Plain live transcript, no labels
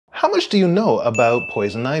How much do you know about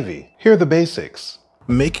Poison Ivy? Here are the basics.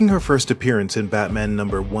 Making her first appearance in Batman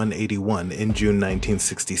number 181 in June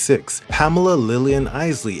 1966, Pamela Lillian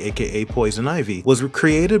Isley aka Poison Ivy was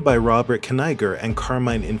created by Robert Kanigher and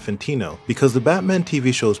Carmine Infantino because the Batman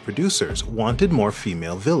TV show's producers wanted more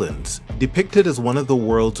female villains. Depicted as one of the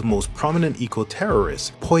world's most prominent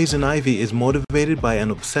eco-terrorists, Poison Ivy is motivated by an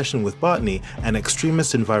obsession with botany and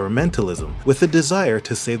extremist environmentalism, with a desire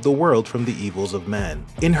to save the world from the evils of man.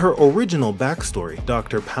 In her original backstory,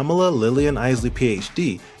 Dr. Pamela Lillian Isley PhD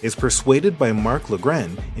is persuaded by Mark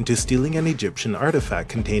Legrand into stealing an Egyptian artifact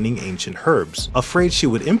containing ancient herbs. Afraid she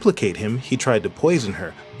would implicate him, he tried to poison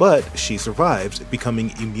her, but she survives, becoming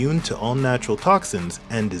immune to all natural toxins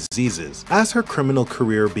and diseases. As her criminal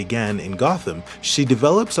career began in Gotham, she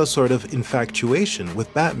develops a sort of infatuation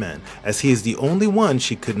with Batman, as he is the only one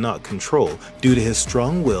she could not control due to his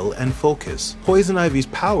strong will and focus. Poison Ivy's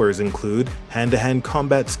powers include hand-to-hand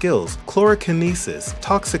combat skills, chlorokinesis,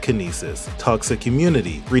 toxikinesis, toxic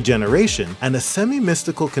immunity, regeneration, and a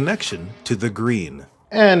semi-mystical connection to the green.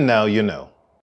 And now you know.